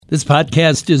This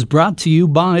podcast is brought to you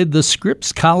by the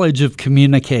Scripps College of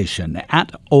Communication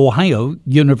at Ohio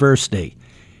University.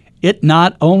 It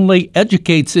not only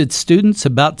educates its students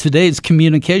about today's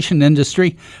communication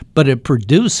industry, but it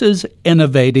produces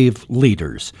innovative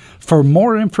leaders. For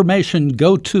more information,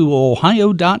 go to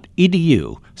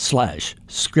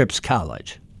ohio.edu/Scripps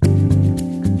College.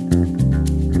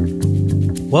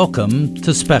 Welcome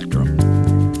to Spectrum.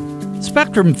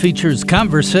 Spectrum features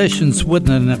conversations with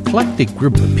an eclectic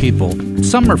group of people.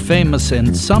 Some are famous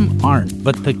and some aren't,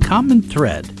 but the common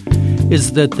thread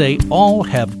is that they all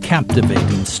have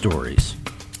captivating stories.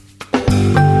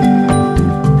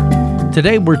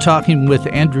 Today we're talking with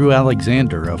Andrew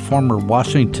Alexander, a former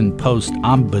Washington Post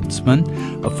ombudsman,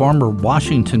 a former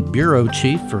Washington bureau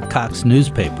chief for Cox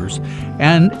Newspapers,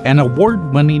 and an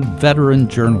award-winning veteran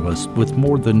journalist with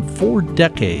more than 4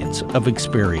 decades of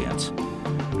experience.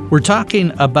 We're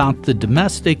talking about the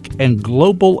domestic and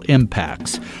global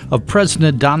impacts of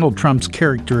President Donald Trump's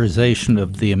characterization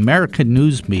of the American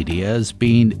news media as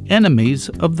being enemies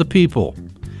of the people.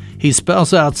 He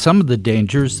spells out some of the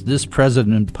dangers this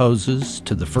president poses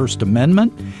to the First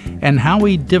Amendment and how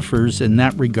he differs in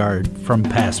that regard from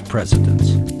past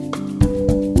presidents.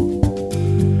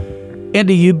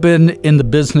 Andy, you've been in the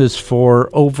business for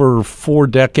over 4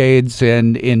 decades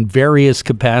and in various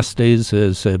capacities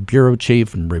as a bureau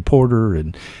chief and reporter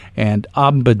and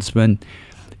ombudsman.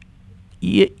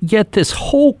 Yet this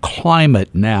whole climate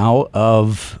now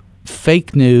of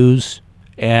fake news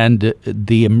and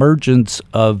the emergence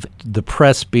of the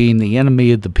press being the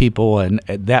enemy of the people and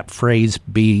that phrase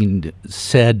being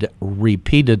said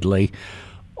repeatedly,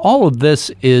 all of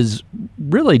this is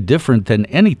really different than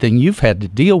anything you've had to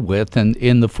deal with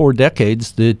in the 4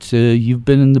 decades that you've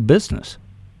been in the business.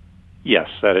 Yes,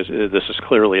 this is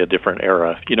clearly a different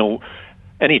era. You know,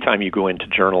 anytime you go into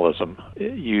journalism,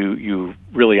 you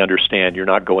really understand you're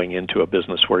not going into a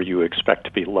business where you expect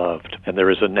to be loved. And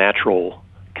there is a natural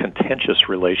contentious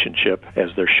relationship,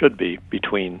 as there should be,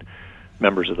 between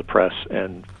members of the press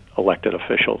and elected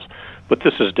officials. But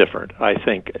this is different. I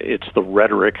think it's the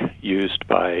rhetoric used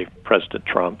by President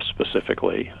Trump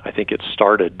specifically. I think it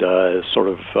started sort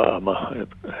of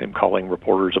him calling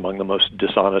reporters among the most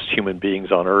dishonest human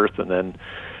beings on earth, and then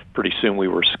pretty soon we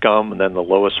were scum, and then the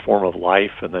lowest form of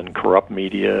life, and then corrupt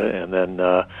media, and then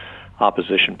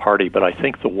opposition party. But I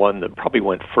think the one that probably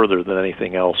went further than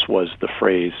anything else was the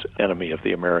phrase enemy of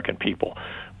the American people,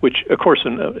 which, of course,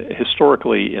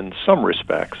 historically, in some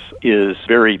respects, is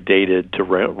very dated to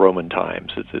Roman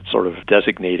times. It's sort of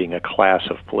designating a class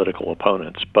of political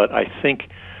opponents. But I think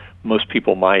most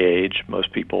people my age,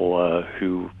 most people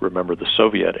who remember the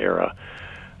Soviet era,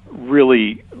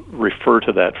 really refer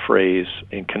to that phrase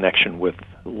in connection with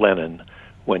Lenin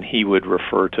when he would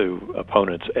refer to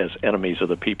opponents as enemies of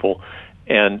the people.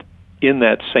 And in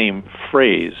that same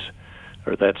phrase,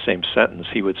 or that same sentence,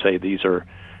 he would say these are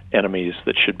enemies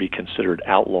that should be considered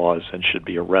outlaws and should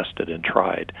be arrested and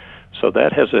tried. So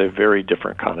that has a very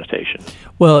different connotation.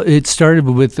 Well, it started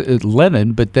with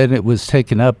Lenin, but then it was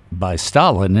taken up by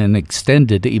Stalin and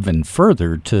extended even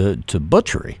further to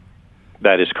butchery.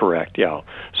 That is correct, yeah.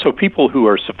 So people who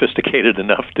are sophisticated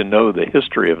enough to know the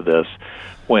history of this,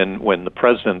 when the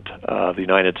President of the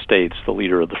United States, the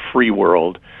leader of the free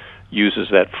world, uses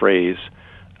that phrase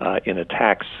in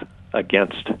attacks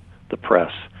against the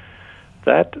press,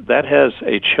 that has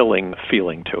a chilling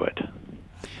feeling to it.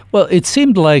 Well, it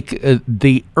seemed like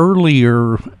the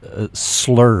earlier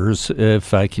slurs,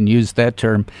 if I can use that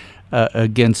term,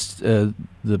 against the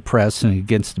press and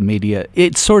against the media,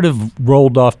 it sort of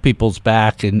rolled off people's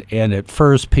back, and at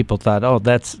first people thought, oh,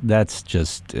 that's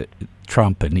just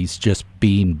Trump and he's just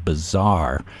being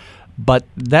bizarre. But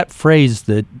that phrase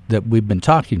that we've been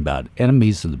talking about,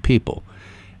 enemies of the people,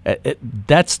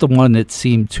 that's the one that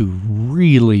seemed to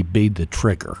really be the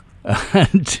trigger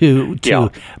to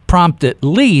prompt at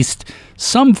least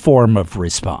some form of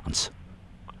response.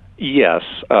 Yes,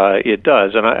 it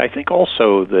does. And I think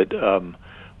also that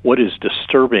what is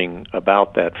disturbing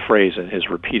about that phrase and his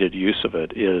repeated use of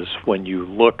it is when you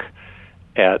look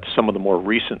at some of the more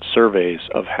recent surveys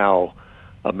of how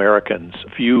Americans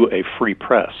view a free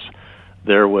press.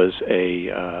 There was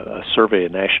a survey, a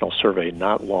national survey,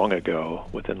 not long ago,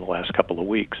 within the last couple of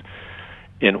weeks,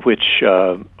 in which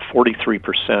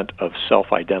 43% of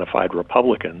self-identified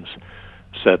Republicans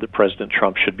said that President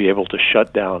Trump should be able to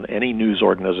shut down any news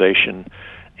organization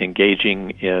engaging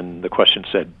in, the question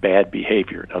said, bad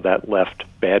behavior. Now, that left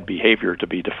bad behavior to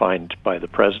be defined by the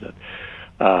president.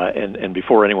 And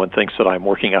before anyone thinks that I'm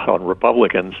working out on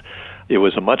Republicans, it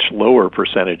was a much lower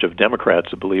percentage of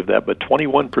Democrats that believed that, but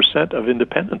 21% of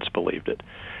independents believed it.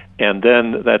 And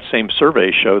then that same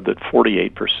survey showed that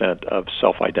 48% of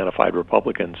self-identified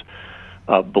Republicans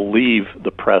believe the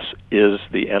press is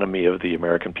the enemy of the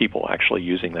American people, actually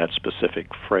using that specific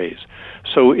phrase.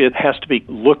 So it has to be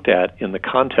looked at in the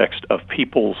context of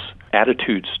people's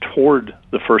attitudes toward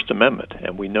the First Amendment.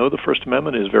 And we know the First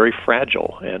Amendment is very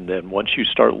fragile. And then once you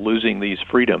start losing these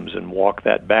freedoms and walk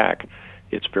that back,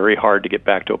 it's very hard to get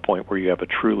back to a point where you have a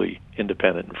truly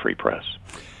independent and free press.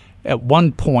 At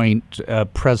one point,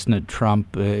 President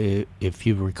Trump, if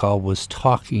you recall, was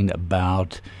talking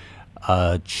about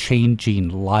changing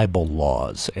libel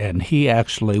laws, and he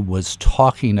actually was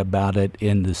talking about it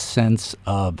in the sense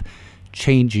of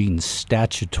changing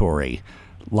statutory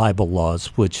libel laws,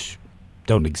 which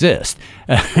don't exist.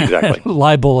 Exactly.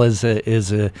 Libel is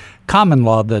a common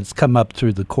law that's come up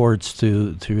through the courts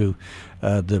through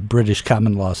the British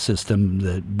common law system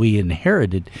that we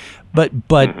inherited, but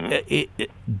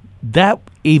that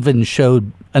even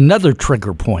showed another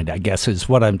trigger point, I guess, is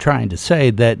what I'm trying to say,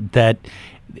 that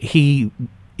he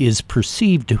is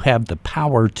perceived to have the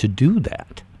power to do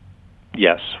that.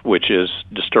 Yes, which is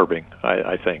disturbing,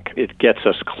 I think. It gets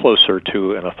us closer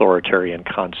to an authoritarian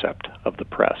concept of the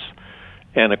press.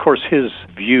 And, of course, his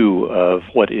view of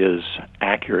what is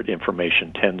accurate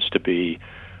information tends to be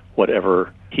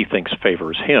whatever he thinks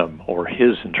favors him or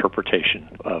his interpretation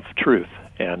of truth.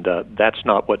 And that's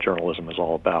not what journalism is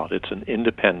all about. It's an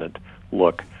independent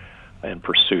look and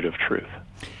pursuit of truth.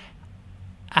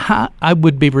 I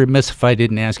would be remiss if I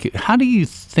didn't ask you, how do you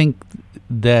think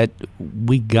that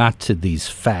we got to these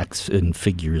facts and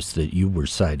figures that you were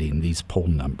citing, these poll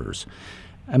numbers?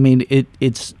 I mean,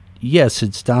 it's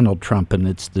Donald Trump and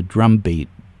it's the drumbeat,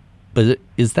 but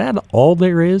is that all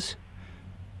there is?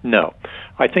 No.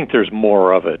 I think there's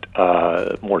more of it,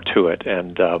 more to it.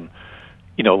 And,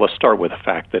 let's start with the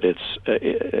fact that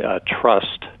it's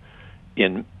trust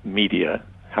in media,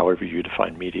 however you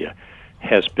define media,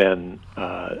 has been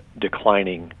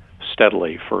declining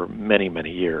steadily for many,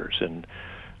 many years. And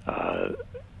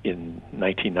in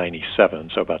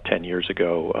 1997, so about 10 years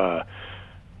ago,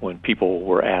 when people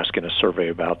were asked in a survey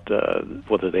about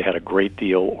whether they had a great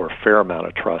deal or a fair amount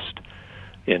of trust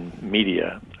in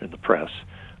media, in the press,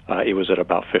 it was at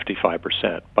about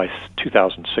 55%. By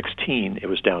 2016, it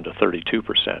was down to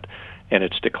 32%, and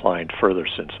it's declined further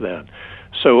since then.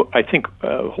 So I think,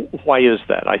 why is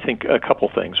that? I think a couple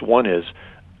things. One is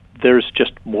there's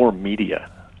just more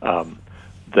media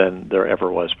than there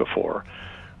ever was before.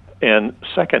 And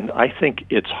second, I think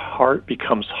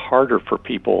becomes harder for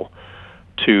people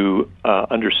to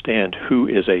understand who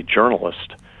is a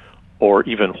journalist or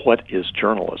even what is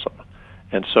journalism.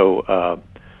 And so,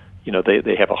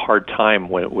 they have a hard time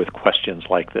with questions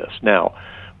like this. Now,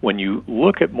 when you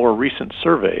look at more recent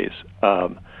surveys,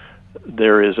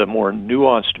 there is a more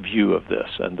nuanced view of this,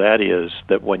 and that is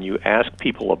that when you ask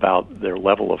people about their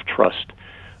level of trust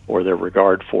or their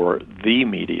regard for the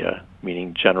media,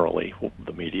 meaning generally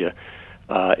the media,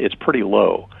 it's pretty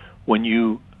low. When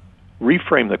you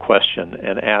reframe the question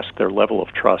and ask their level of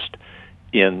trust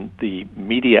in the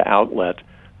media outlet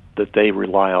that they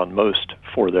rely on most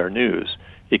for their news,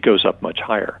 it goes up much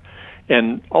higher.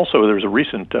 And also there's a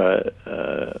recent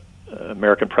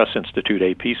American Press Institute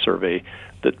AP survey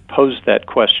that posed that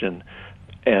question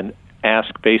and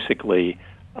asked basically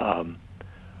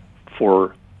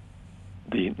for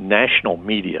the national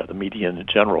media, the media in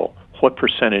general, what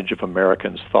percentage of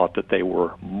Americans thought that they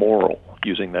were moral,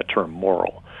 using that term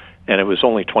moral. And it was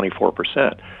only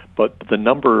 24%. But the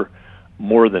number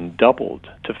more than doubled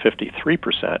to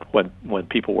 53% when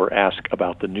people were asked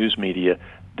about the news media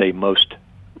they most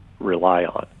rely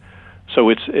on. So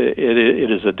it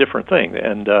is a different thing.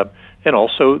 And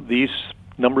also these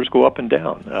numbers go up and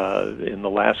down. In the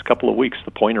last couple of weeks,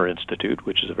 the Poynter Institute,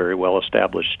 which is a very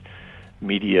well-established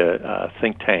media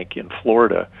think tank in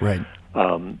Florida, right,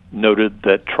 noted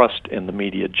that trust in the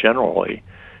media generally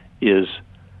is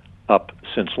up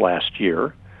since last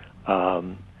year.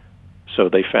 So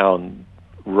they found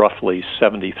roughly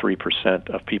 73%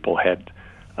 of people had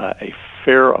a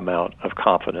fair amount of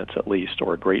confidence, at least,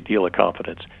 or a great deal of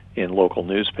confidence in local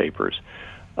newspapers.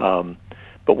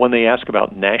 But when they ask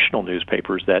about national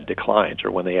newspapers, that declines. Or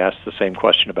when they ask the same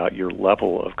question about your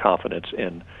level of confidence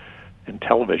in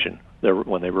television,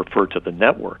 when they refer to the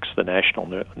networks, the national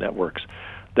networks,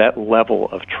 that level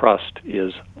of trust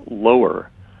is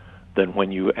lower than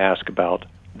when you ask about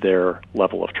their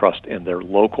level of trust in their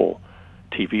local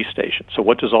TV station. So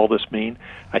what does all this mean?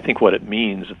 I think what it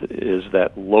means is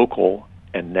that local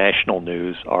and national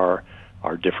news are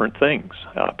different things.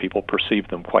 People perceive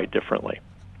them quite differently.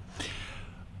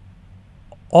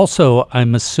 Also,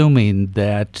 I'm assuming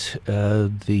that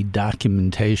the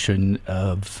documentation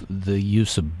of the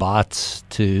use of bots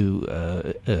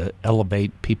to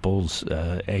elevate people's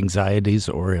anxieties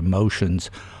or emotions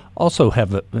also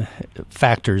have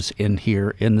factors in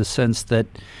here, in the sense that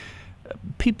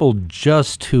people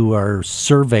just who are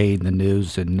surveying the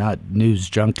news and not news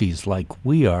junkies like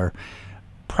we are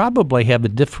probably have a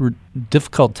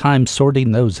difficult time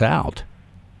sorting those out.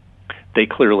 They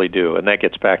clearly do, and that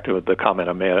gets back to the comment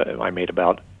I made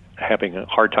about having a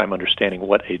hard time understanding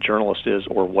what a journalist is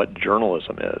or what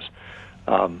journalism is.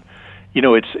 I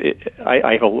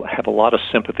have a lot of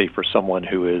sympathy for someone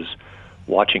who is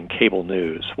watching cable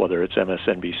news, whether it's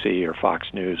MSNBC or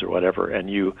Fox News or whatever, and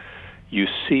you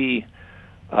see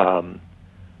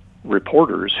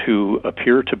reporters who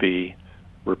appear to be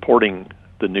reporting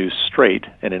the news straight,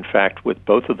 and in fact, with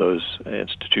both of those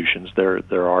institutions,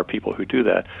 there are people who do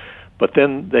that. But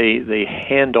then they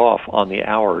hand off on the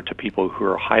hour to people who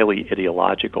are highly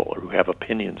ideological or who have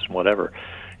opinions and whatever.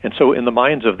 And so in the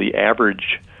minds of the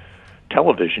average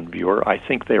television viewer, I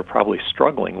think they're probably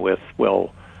struggling with,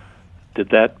 well, did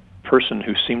that person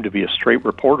who seemed to be a straight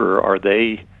reporter, are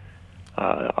they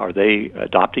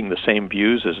adopting the same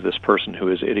views as this person who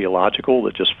is ideological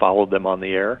that just followed them on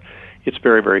the air? It's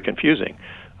very, very confusing.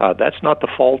 That's not the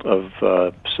fault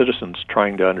of citizens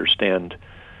trying to understand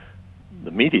the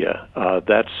media.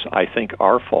 That's, I think,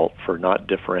 our fault for not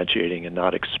differentiating and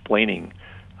not explaining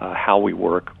how we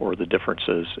work, or the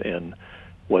differences in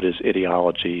what is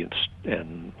ideology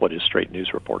and what is straight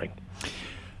news reporting.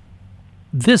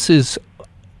 This is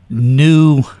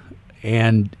new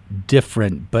and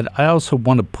different, but I also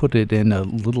want to put it in a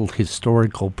little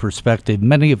historical perspective.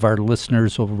 Many of our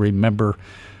listeners will remember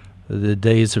the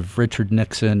days of Richard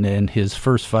Nixon and his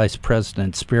first vice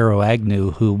president, Spiro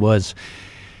Agnew, who was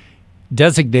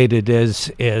designated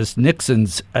as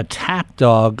Nixon's attack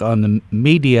dog on the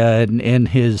media. And in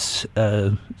his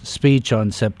speech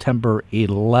on September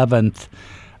 11th,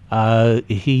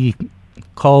 he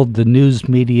called the news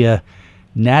media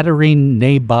nattering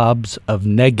nabobs of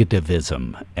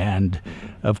negativism. And,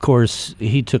 of course,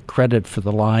 he took credit for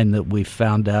the line that we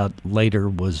found out later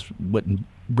was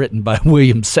written by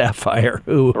William Safire,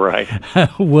 who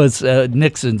was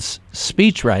Nixon's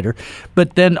speechwriter.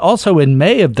 But then also in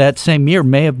May of that same year,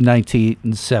 May of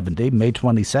 1970, May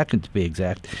 22nd to be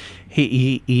exact,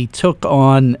 he took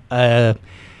on,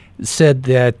 said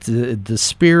that the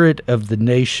spirit of the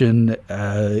nation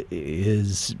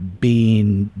is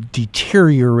being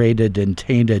deteriorated and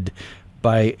tainted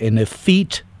by an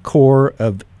effete core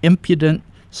of impudent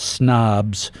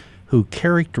snobs who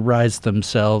characterize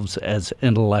themselves as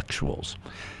intellectuals.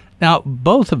 Now,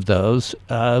 both of those,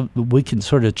 we can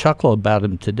sort of chuckle about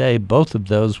them today. Both of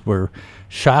those were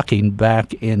shocking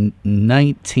back in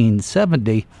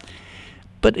 1970,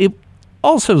 but it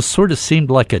also sort of seemed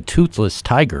like a toothless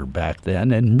tiger back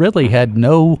then and really had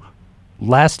no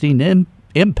lasting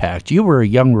impact. You were a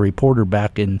young reporter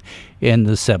back in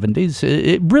the 70s.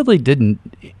 It really didn't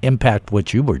impact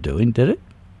what you were doing, did it?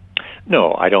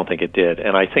 No, I don't think it did.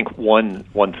 And I think one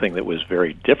thing that was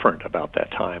very different about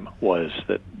that time was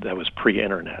that was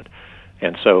pre-internet.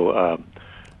 And so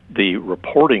the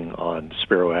reporting on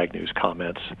Spiro Agnew's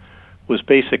comments was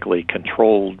basically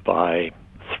controlled by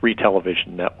 3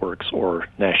 television networks or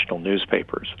national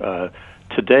newspapers.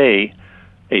 Today,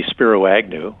 a Spiro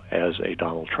Agnew, as a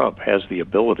Donald Trump, has the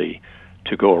ability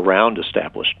to go around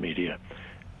established media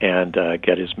and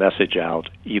get his message out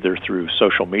either through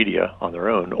social media on their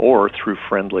own or through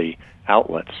friendly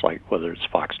outlets, like whether it's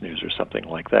Fox News or something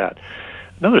like that.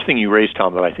 Another thing you raised,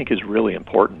 Tom, that I think is really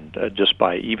important, just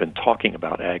by even talking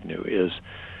about Agnew, is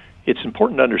it's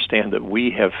important to understand that we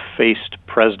have faced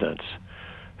presidents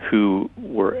who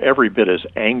were every bit as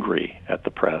angry at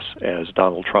the press as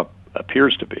Donald Trump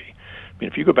appears to be. I mean,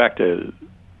 if you go back to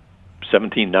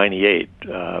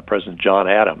 1798, President John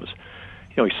Adams,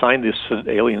 he signed this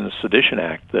Alien and Sedition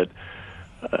Act that,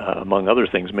 among other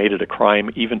things, made it a crime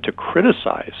even to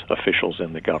criticize officials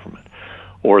in the government.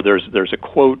 Or there's a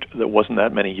quote that wasn't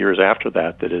that many years after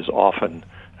that is often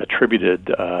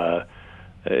attributed.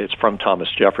 It's from Thomas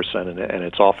Jefferson, and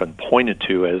it's often pointed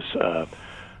to as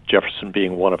Jefferson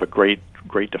being one of a great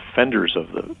defenders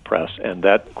of the press. And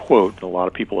that quote, and a lot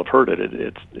of people have heard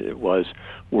it, it was,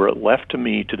 "Were it left to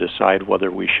me to decide whether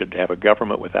we should have a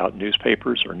government without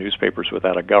newspapers or newspapers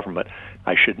without a government,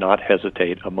 I should not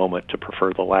hesitate a moment to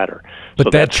prefer the latter." But so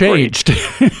that changed.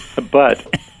 But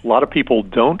a lot of people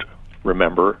don't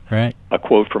remember a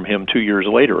quote from him 2 years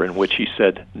later in which he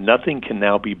said, "Nothing can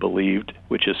now be believed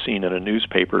which is seen in a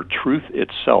newspaper. Truth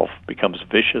itself becomes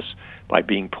vicious by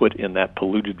being put in that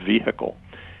polluted vehicle.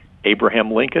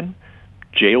 Abraham Lincoln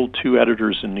jailed 2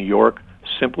 editors in New York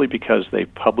simply because they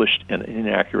published an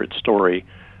inaccurate story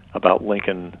about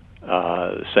Lincoln,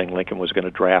 saying Lincoln was going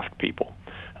to draft people,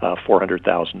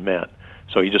 400,000 men.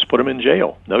 So he just put them in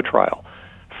jail, no trial.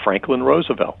 Franklin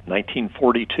Roosevelt,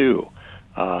 1942.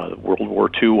 World War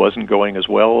II wasn't going as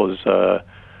well as the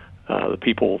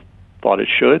people thought it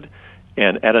should.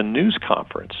 And at a news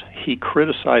conference, he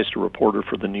criticized a reporter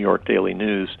for the New York Daily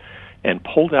News and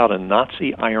pulled out a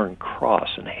Nazi Iron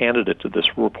Cross and handed it to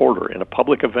this reporter in a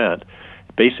public event,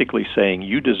 basically saying,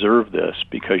 you deserve this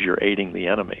because you're aiding the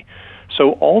enemy.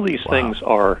 So all these things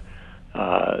are,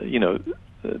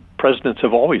 presidents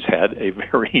have always had a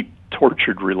very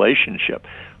tortured relationship.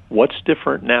 What's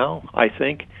different now, I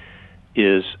think,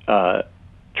 is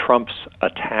Trump's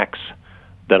attacks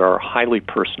that are highly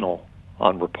personal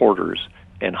on reporters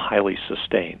and highly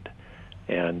sustained.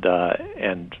 And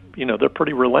they're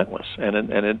pretty relentless.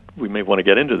 And we may want to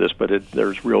get into this, but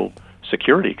there's real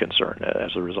security concern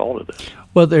as a result of this.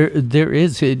 Well, there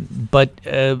is, but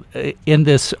in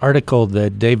this article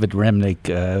that David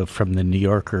Remnick from the New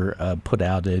Yorker put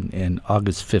out in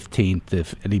August 15th,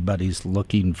 if anybody's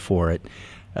looking for it,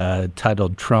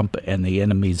 titled "Trump and the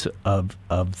Enemies of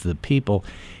the People,"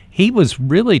 he was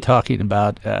really talking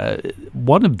about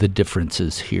one of the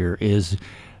differences here is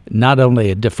not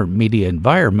only a different media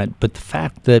environment, but the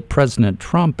fact that President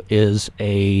Trump is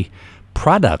a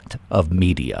product of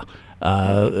media,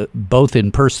 both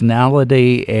in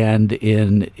personality and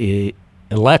in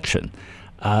election.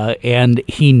 And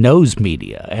he knows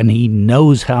media, and he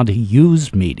knows how to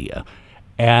use media,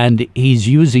 and he's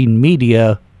using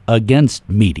media against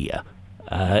media.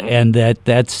 And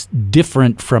that's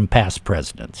different from past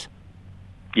presidents.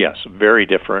 Yes, very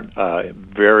different.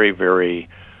 Very, very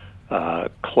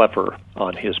clever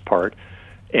on his part.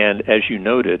 And as you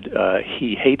noted,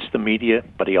 he hates the media,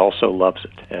 but he also loves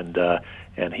it.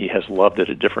 And he has loved it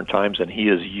at different times, and he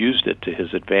has used it to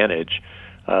his advantage,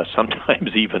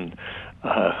 sometimes even,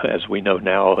 as we know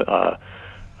now,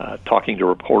 talking to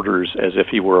reporters as if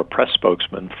he were a press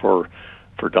spokesman for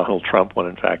Donald Trump, when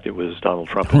in fact it was Donald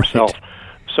Trump himself. Right.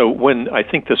 So when I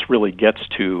think this really gets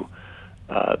to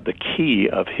the key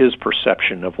of his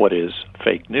perception of what is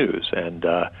fake news, and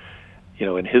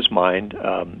in his mind,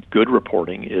 good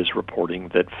reporting is reporting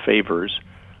that favors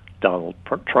Donald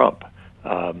Trump.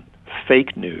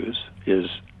 Fake news is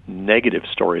negative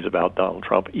stories about Donald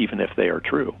Trump, even if they are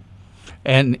true.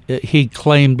 And he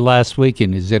claimed last week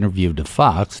in his interview to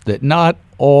Fox that not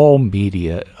all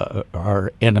media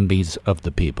are enemies of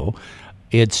the people.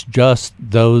 It's just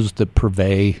those that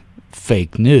purvey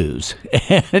fake news.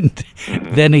 And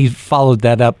then he followed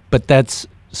that up, but that's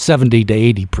 70 to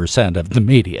 80% of the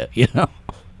media,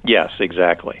 Yes,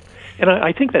 exactly. And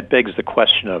I think that begs the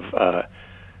question of,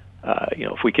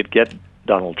 if we could get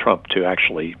Donald Trump to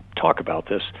actually talk about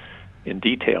this in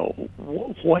detail,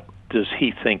 what does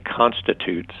he think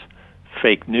constitutes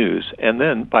fake news? And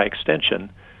then, by extension,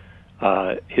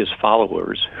 his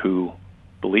followers who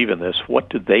believe in this, what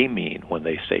do they mean when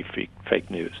they say fake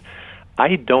news?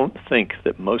 I don't think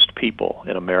that most people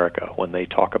in America, when they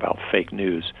talk about fake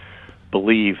news,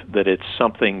 believe that it's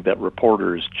something that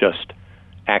reporters just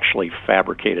actually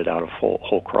fabricated out of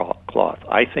whole cloth.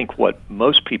 I think what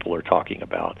most people are talking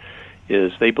about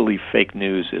is they believe fake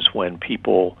news is when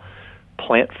people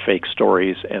plant fake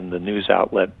stories and the news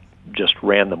outlet just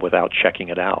ran them without checking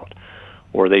it out.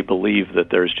 Or they believe that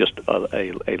there's just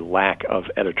a lack of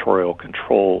editorial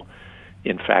control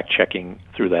in fact-checking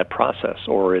through that process.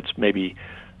 Or it's maybe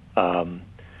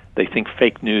they think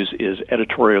fake news is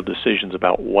editorial decisions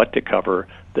about what to cover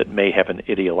that may have an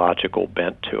ideological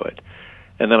bent to it.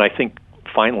 And then I think,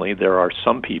 finally, there are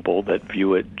some people that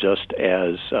view it just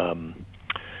as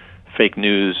fake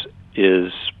news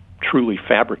is truly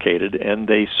fabricated, and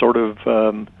they sort of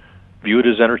view it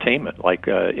as entertainment, like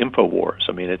InfoWars.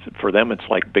 I mean, for them, it's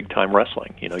like big-time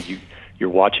wrestling. You're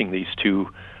watching these two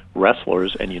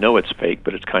wrestlers, and it's fake,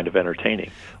 but it's kind of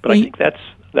entertaining. But I think that's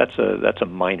a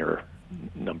minor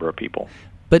number of people.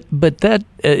 But that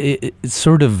it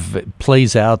sort of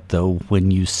plays out, though,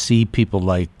 when you see people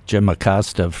like Jim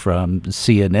Acosta from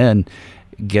CNN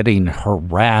getting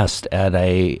harassed at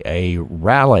a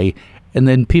rally, and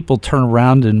then people turn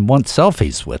around and want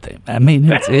selfies with him. I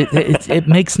mean, it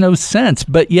makes no sense,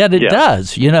 but yet it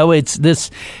does. It's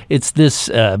this.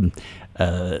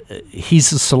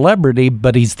 He's a celebrity,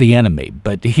 but he's the enemy.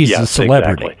 But he's a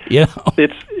celebrity. Exactly.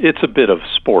 It's a bit of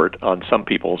sport on some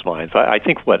people's minds. I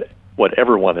think what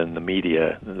everyone in the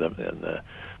media,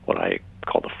 what I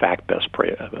call the fact-based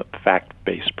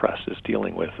press, is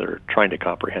dealing with or trying to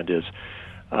comprehend is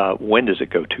when does it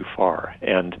go too far,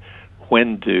 and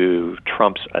when do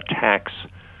Trump's attacks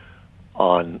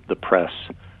on the press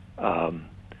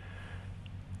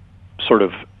sort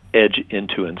of edge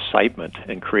into incitement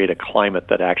and create a climate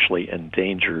that actually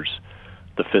endangers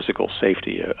the physical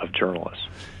safety of journalists.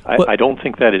 I don't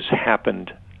think that has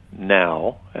happened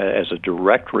now as a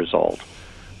direct result,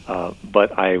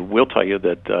 but I will tell you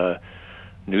that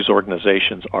news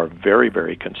organizations are very,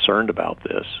 very concerned about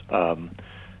this.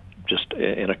 Just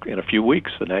in a few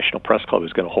weeks, the National Press Club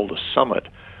is going to hold a summit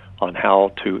on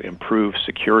how to improve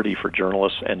security for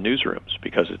journalists and newsrooms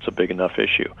because it's a big enough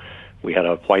issue. We had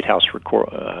a White House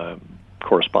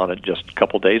correspondent just a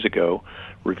couple days ago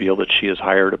reveal that she has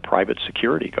hired a private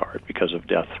security guard because of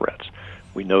death threats.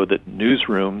 We know that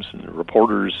newsrooms and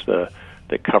reporters that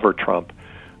cover Trump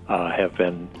have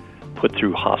been put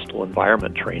through hostile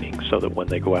environment training so that when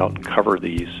they go out and cover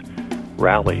these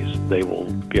rallies, they will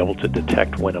be able to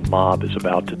detect when a mob is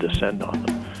about to descend on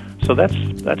them. So that's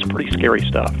pretty scary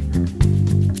stuff.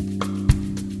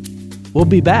 We'll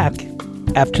be back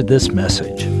after this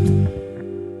message.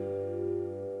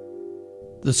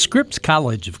 The Scripps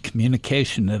College of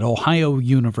Communication at Ohio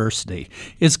University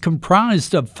is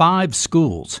comprised of 5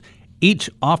 schools, each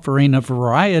offering a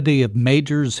variety of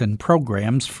majors and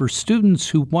programs for students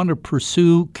who want to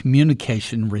pursue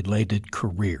communication-related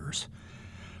careers.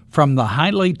 From the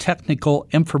highly technical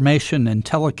information and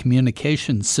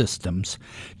telecommunication systems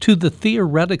to the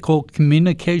theoretical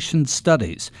communication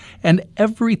studies and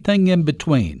everything in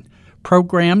between,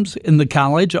 programs in the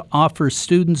college offer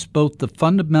students both the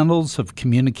fundamentals of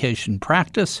communication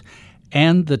practice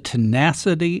and the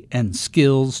tenacity and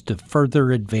skills to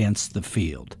further advance the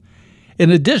field. In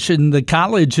addition, the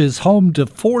college is home to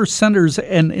 4 centers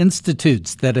and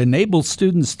institutes that enable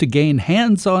students to gain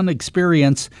hands-on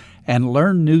experience and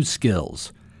learn new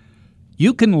skills.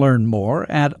 You can learn more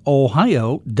at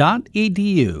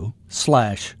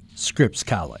ohio.edu/Scripps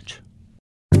College.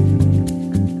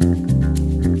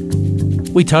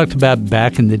 We talked about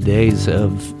back in the days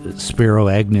of Spiro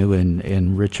Agnew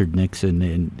and Richard Nixon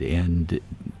and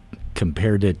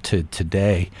compared it to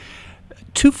today.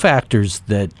 2 factors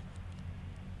that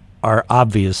are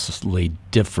obviously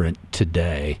different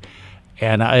today.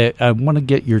 And I want to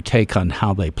get your take on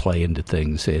how they play into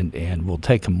things, and we'll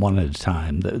take them one at a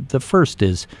time. The first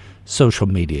is social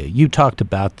media. You talked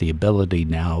about the ability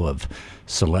now of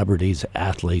celebrities,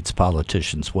 athletes,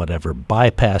 politicians, whatever,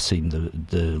 bypassing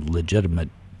the legitimate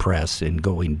press and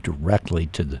going directly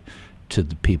to the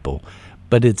people.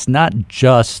 But it's not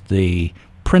just the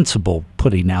principal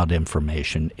putting out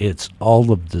information. It's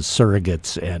all of the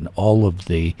surrogates and all of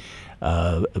the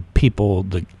people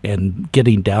and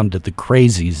getting down to the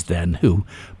crazies then who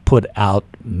put out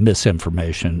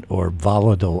misinformation or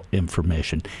volatile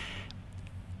information.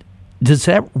 Does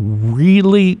that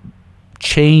really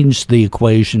change the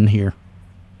equation here?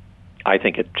 I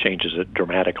think it changes it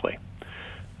dramatically.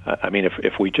 I mean,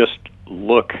 if we just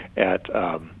look at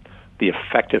the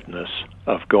effectiveness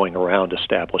of going around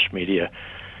established media,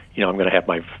 I'm going to have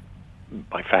my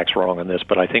facts wrong on this,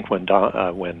 but I think when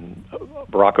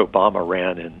Barack Obama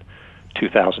ran in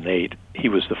 2008, he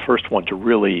was the first one to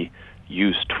really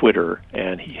use Twitter,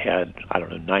 and he had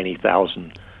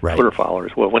 90,000 Twitter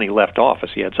followers. Well, when he left office,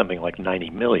 he had something like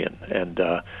 90 million, and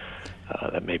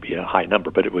that may be a high number,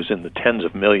 but it was in the tens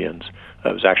of millions.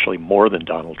 It was actually more than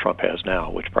Donald Trump has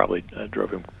now, which probably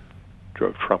drove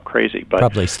Trump crazy. But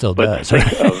probably still does.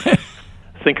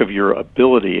 Think of your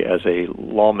ability as a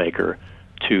lawmaker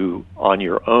to, on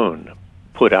your own,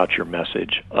 put out your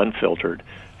message unfiltered,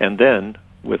 and then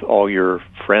with all your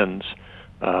friends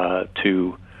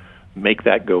to make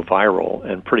that go viral.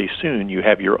 And pretty soon you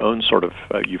have your own sort of,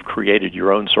 you've created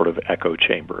your own sort of echo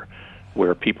chamber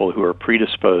where people who are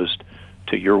predisposed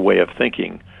to your way of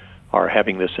thinking are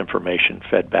having this information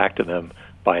fed back to them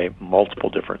by multiple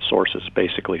different sources,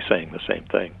 basically saying the same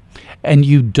thing. And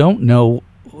you don't know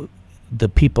the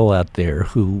people out there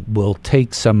who will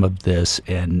take some of this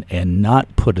and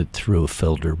not put it through a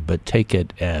filter, but take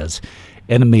it as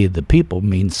enemy of the people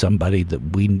means somebody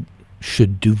that we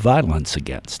should do violence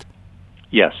against.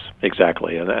 Yes,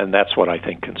 exactly. And that's what I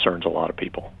think concerns a lot of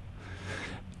people.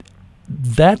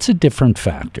 That's a different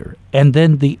factor. And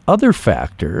then the other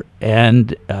factor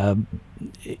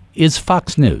is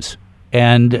Fox News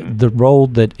and the role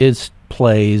that it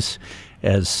plays,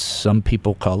 as some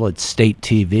people call it, state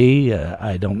TV.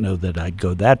 I don't know that I'd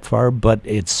go that far, but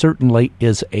it certainly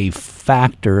is a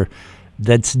factor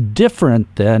that's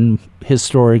different than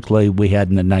historically we had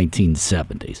in the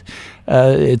 1970s.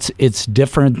 It's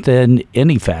different than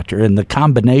any factor, and the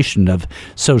combination of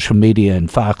social media and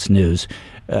Fox News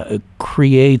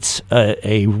creates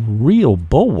a real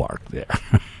bulwark there.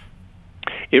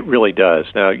 It really does.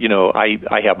 Now,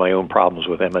 I have my own problems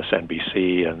with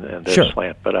MSNBC and their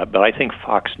slant, but I think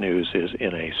Fox News is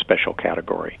in a special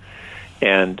category.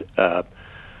 And,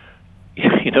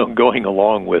 going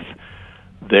along with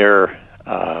their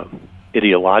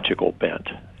ideological bent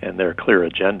and their clear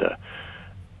agenda,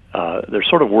 they're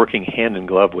sort of working hand in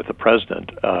glove with the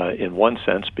president in one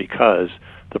sense, because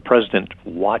the president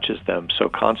watches them so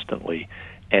constantly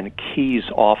and keys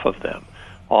off of them,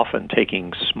 often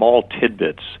taking small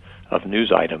tidbits of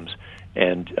news items,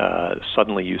 and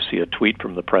suddenly you see a tweet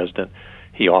from the president.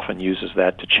 He often uses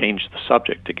that to change the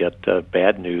subject, to get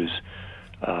bad news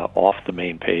off the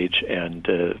main page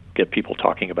and get people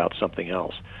talking about something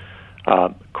else.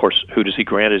 Of course, who does he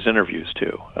grant his interviews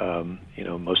to?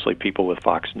 Mostly people with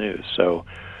Fox News. So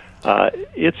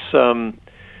it's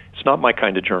not my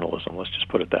kind of journalism. Let's just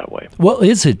put it that way. Well,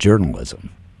 is it journalism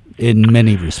in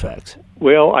many respects?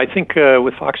 Well, I think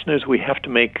with Fox News we have to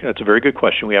make. It's a very good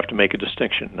question. We have to make a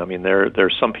distinction. I mean,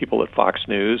 there's some people at Fox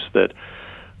News that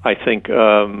I think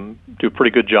do a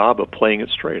pretty good job of playing it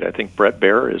straight. I think Bret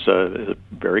Baier is a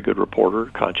very good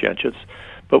reporter, conscientious.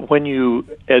 But when you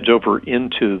edge over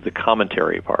into the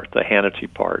commentary part, the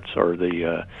Hannity parts, or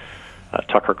the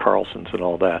Tucker Carlsons and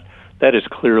all that, that is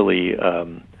clearly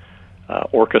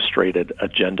orchestrated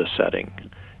agenda setting.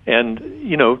 And,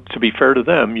 to be fair to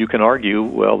them, you can argue,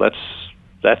 well,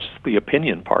 that's the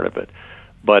opinion part of it.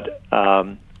 But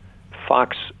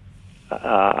Fox,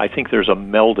 I think there's a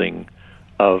melding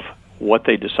of what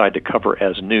they decide to cover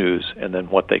as news and then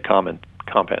what they comment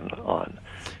on.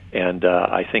 And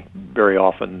I think very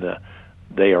often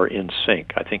they are in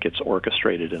sync. I think it's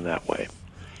orchestrated in that way.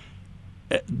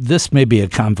 This may be a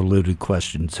convoluted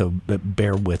question, so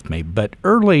bear with me. But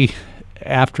early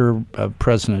after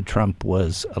President Trump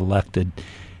was elected,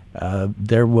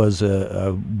 there was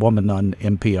a woman on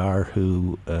NPR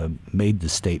who made the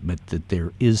statement that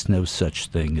there is no such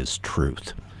thing as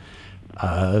truth.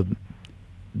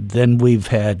 Then we've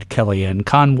had Kellyanne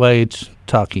Conway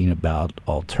talking about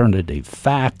alternative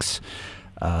facts.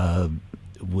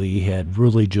 We had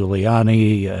Rudy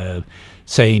Giuliani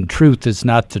saying truth is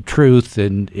not the truth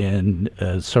in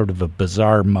sort of a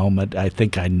bizarre moment. I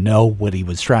think I know what he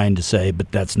was trying to say,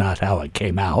 but that's not how it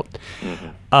came out.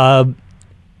 Mm-hmm.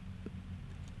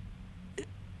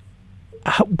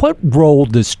 What role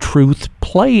does truth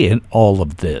play in all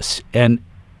of this? And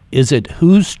is it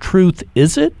whose truth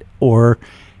is it, or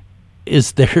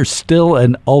is there still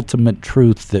an ultimate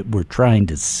truth that we're trying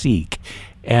to seek?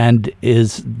 And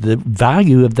is the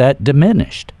value of that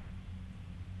diminished?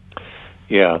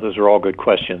 Yeah, those are all good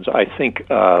questions. I think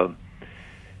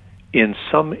in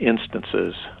some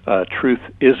instances, truth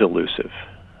is elusive.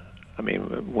 I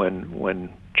mean,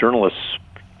 when journalists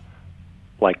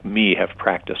like me have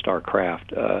practiced our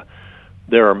craft,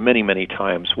 there are many, many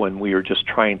times when we are just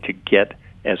trying to get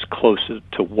as close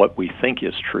to what we think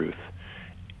is truth,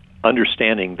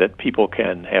 understanding that people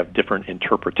can have different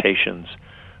interpretations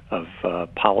of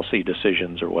policy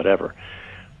decisions or whatever.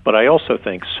 But I also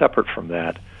think, separate from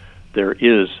that, there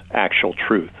is actual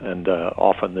truth, and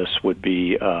often this would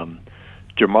be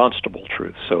demonstrable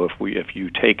truth. So if you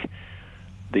take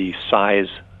the size,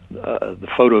 the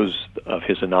photos of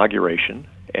his inauguration,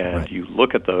 and right, you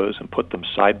look at those and put them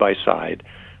side by side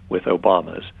with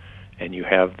Obama's, and you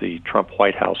have the Trump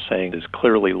White House saying is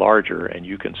clearly larger, and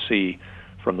you can see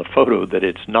from the photo that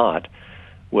it's not,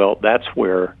 well, that's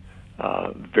where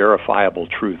verifiable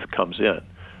truth comes in.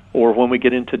 Or when we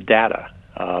get into data,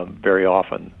 very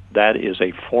often, that is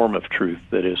a form of truth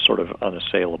that is sort of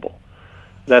unassailable.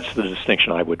 That's the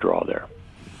distinction I would draw there.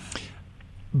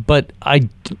 But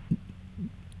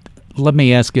let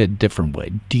me ask it a different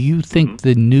way. Do you think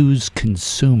the news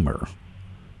consumer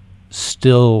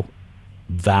still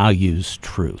values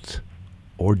truth?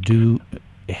 Or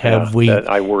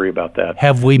I worry about that.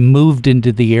 Have we moved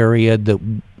into the area that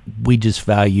we just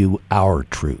value our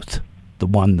truth, the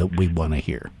one that we want to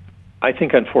hear? I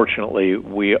think, unfortunately,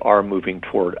 we are moving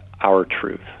toward our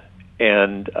truth.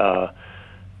 And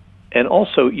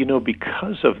also,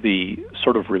 because of the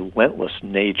sort of relentless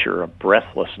nature, a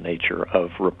breathless nature of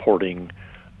reporting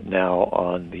now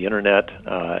on the internet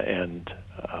and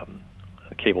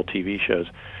cable TV shows,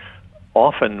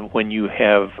 often when you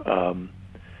have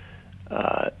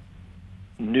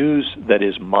news that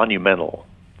is monumental,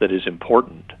 that is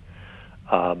important,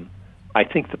 I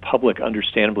think the public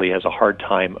understandably has a hard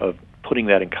time of putting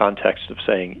that in context of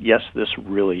saying, yes, this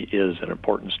really is an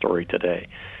important story today.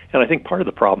 And I think part of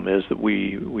the problem is that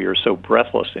we are so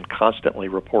breathless in constantly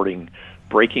reporting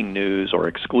breaking news or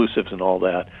exclusives and all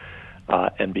that,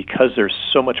 and because there's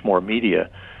so much more media,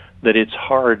 that it's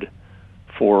hard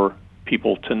for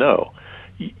people to know.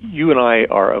 you and I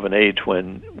are of an age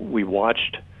when we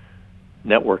watched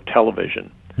network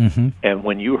television, and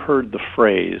when you heard the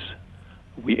phrase,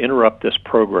 "We interrupt this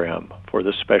program for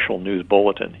this special news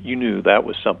bulletin," you knew that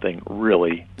was something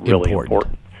really, really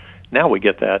important. Now we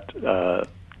get that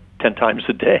 10 times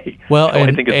a day. Well, so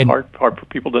I think it's hard for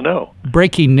people to know.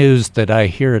 Breaking news that I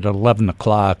hear at 11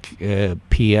 o'clock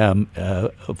p.m.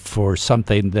 For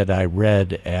something that I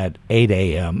read at 8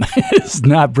 a.m. is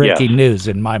not breaking news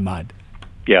in my mind.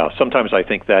 Yeah, sometimes I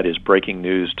think that is breaking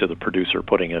news to the producer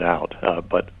putting it out.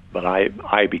 But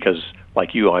I, because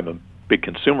like you, I'm a big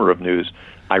consumer of news,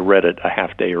 I read it a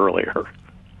half day earlier.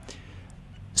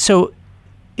 So,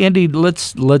 Andy,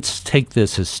 let's take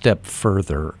this a step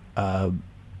further.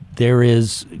 There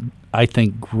is, I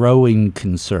think, growing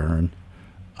concern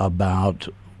about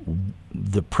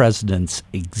the president's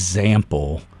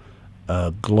example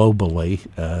globally.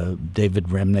 David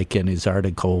Remnick in his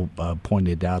article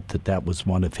pointed out that was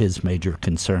one of his major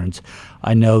concerns.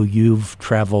 I know you've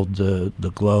traveled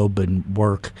the globe and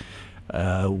work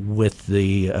with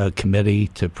the Committee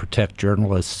to Protect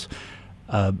Journalists.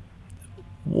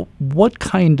 What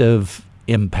kind of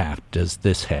impact does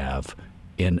this have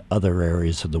in other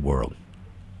areas of the world?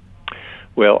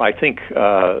 Well, I think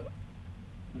the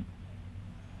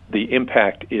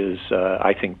impact is,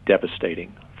 I think,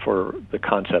 devastating for the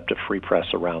concept of free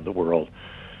press around the world.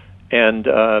 And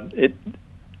it,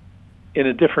 in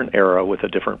a different era with a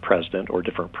different president or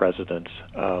different presidents,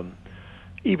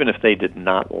 even if they did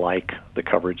not like the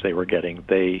coverage they were getting,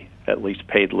 they at least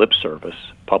paid lip service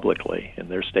publicly in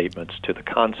their statements to the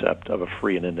concept of a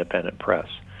free and independent press.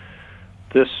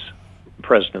 This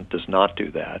president does not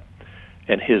do that,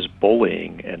 and his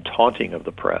bullying and taunting of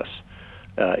the press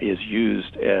is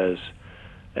used as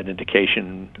an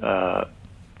indication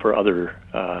for other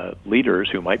leaders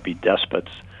who might be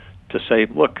despots to say,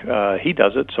 look, he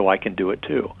does it, so I can do it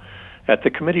too. At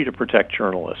the Committee to Protect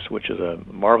Journalists, which is a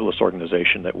marvelous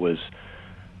organization that was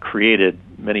created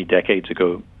many decades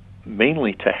ago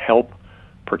mainly to help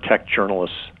protect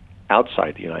journalists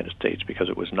outside the United States because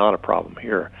it was not a problem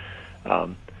here,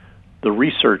 the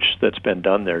research that's been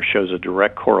done there shows a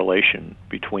direct correlation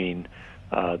between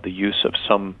the use of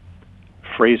some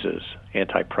phrases,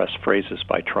 anti-press phrases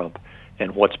by Trump,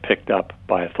 and what's picked up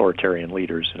by authoritarian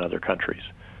leaders in other countries.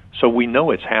 So we know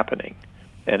it's happening,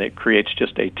 and it creates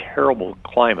just a terrible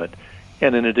climate.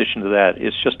 And in addition to that,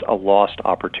 it's just a lost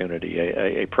opportunity.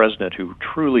 A president who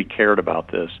truly cared about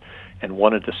this and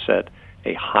wanted to set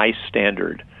a high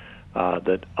standard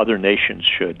that other nations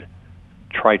should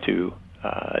try to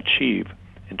achieve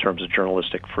in terms of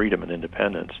journalistic freedom and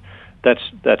independence,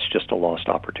 that's just a lost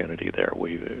opportunity there.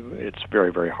 It's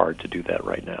very, very hard to do that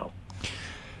right now.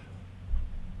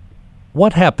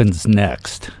 What happens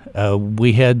next?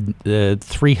 We had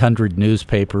 300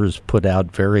 newspapers put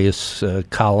out various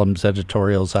columns,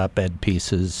 editorials, op-ed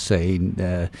pieces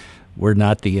saying we're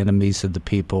not the enemies of the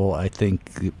people. I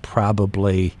think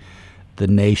probably the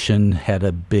nation had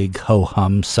a big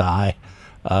ho-hum sigh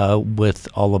with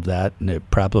all of that, and it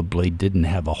probably didn't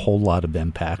have a whole lot of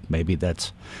impact. Maybe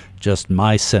that's just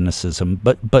my cynicism.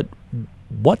 But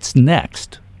what's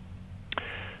next?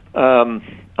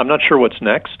 I'm not sure what's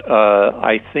next.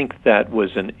 I think that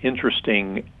was an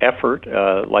interesting effort.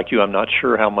 Like you, I'm not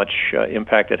sure how much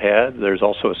impact it had. There's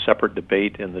also a separate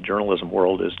debate in the journalism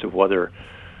world as to whether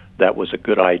that was a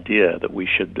good idea, that we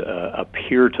should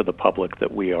appear to the public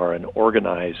that we are an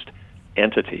organized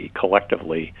entity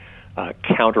collectively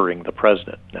countering the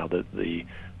president. Now,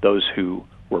 those who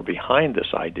were behind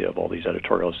this idea of all these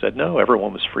editorials said, no,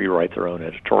 everyone was free to write their own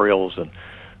editorials and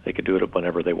they could do it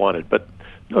whenever they wanted. But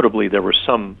notably, there were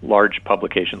some large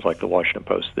publications like the Washington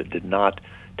Post that did not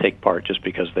take part just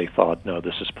because they thought, no,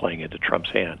 this is playing into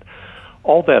Trump's hand.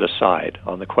 All that aside,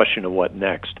 on the question of what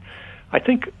next, I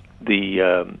think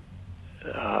the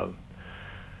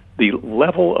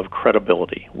level of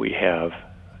credibility we have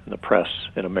in the press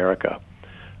in America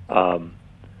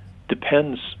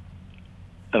depends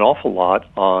an awful lot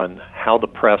on how the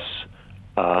press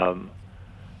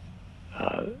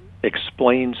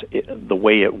explains the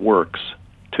way it works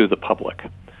to the public.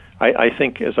 I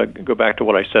think, as I go back to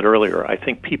what I said earlier, I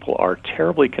think people are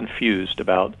terribly confused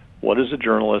about what is a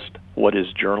journalist, what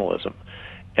is journalism,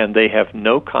 and they have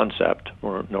no concept,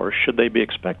 nor should they be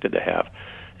expected to have,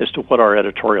 as to what our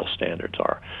editorial standards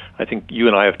are. I think you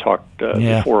and I have talked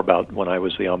before about when I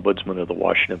was the ombudsman of the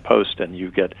Washington Post, and you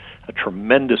get a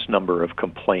tremendous number of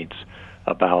complaints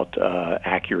about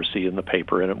accuracy in the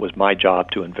paper, and it was my job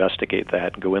to investigate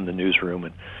that and go in the newsroom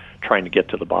and trying to get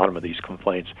to the bottom of these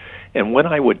complaints. And when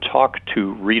I would talk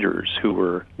to readers who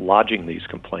were lodging these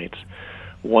complaints,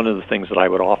 one of the things that I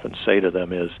would often say to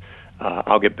them is,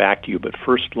 I'll get back to you, but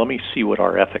first let me see what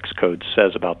our ethics code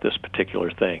says about this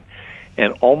particular thing.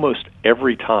 And almost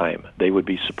every time they would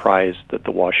be surprised that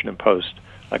the Washington Post,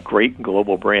 a great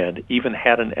global brand, even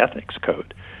had an ethics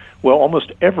code. Well,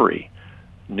 almost every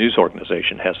news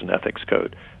organization has an ethics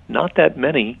code. Not that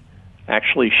many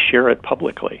actually share it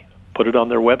publicly, put it on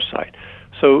their website.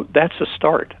 So that's a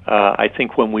start. I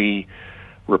think when we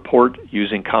report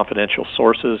using confidential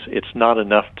sources, it's not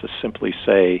enough to simply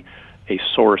say a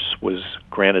source was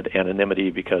granted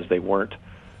anonymity because they weren't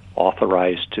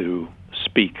authorized to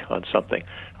speak on something.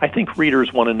 I think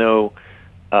readers want to know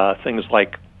things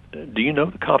like, do you know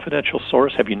the confidential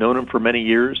source? Have you known him for many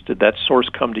years? Did that source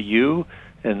come to you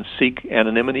and seek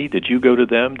anonymity? Did you go to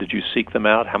them? Did you seek them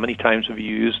out? How many times have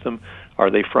you used them? Are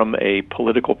they from a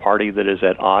political party that is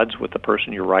at odds with the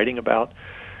person you're writing about?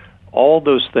 All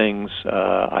those things,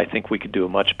 I think we could do a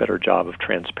much better job of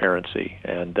transparency.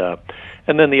 And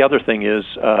then the other thing is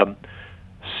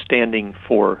standing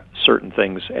for certain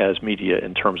things as media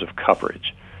in terms of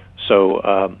coverage.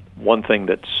 So one thing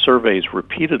that surveys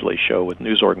repeatedly show with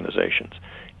news organizations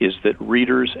is that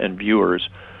readers and viewers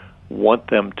want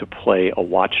them to play a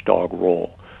watchdog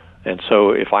role. And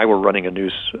so if I were running a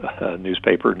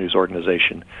newspaper, news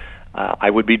organization, I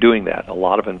would be doing that. A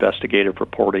lot of investigative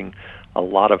reporting, a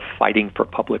lot of fighting for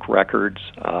public records,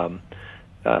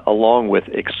 along with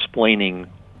explaining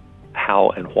how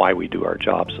and why we do our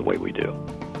jobs the way we do.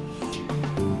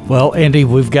 Well, Andy,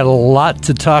 we've got a lot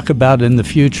to talk about in the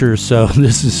future, so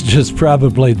this is just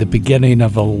probably the beginning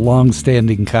of a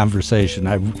long-standing conversation.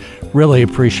 I really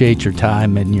appreciate your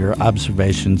time and your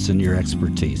observations and your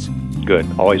expertise. Good.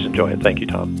 Always enjoy it. Thank you,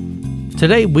 Tom.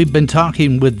 Today, we've been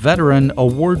talking with veteran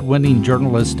award-winning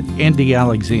journalist Andy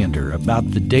Alexander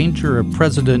about the danger of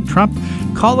President Trump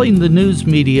calling the news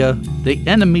media the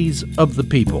enemies of the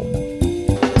people.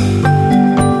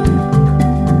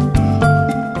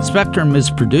 Spectrum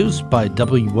is produced by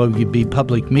WOUB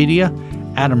Public Media.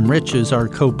 Adam Rich is our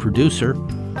co-producer.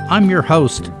 I'm your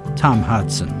host, Tom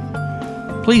Hodson.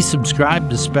 Please subscribe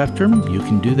to Spectrum. You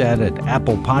can do that at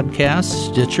Apple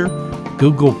Podcasts, Stitcher,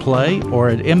 Google Play, or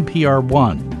at NPR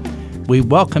One. We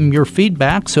welcome your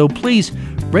feedback, so please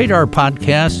rate our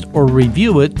podcast or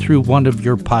review it through one of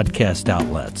your podcast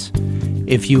outlets.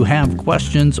 If you have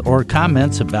questions or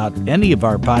comments about any of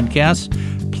our podcasts,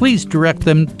 please direct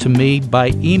them to me by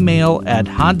email at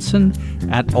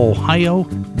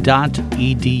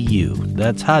hodson@ohio.edu.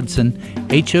 That's Hodson,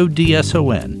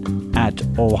 Hodson,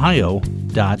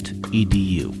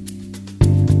 @ohio.edu.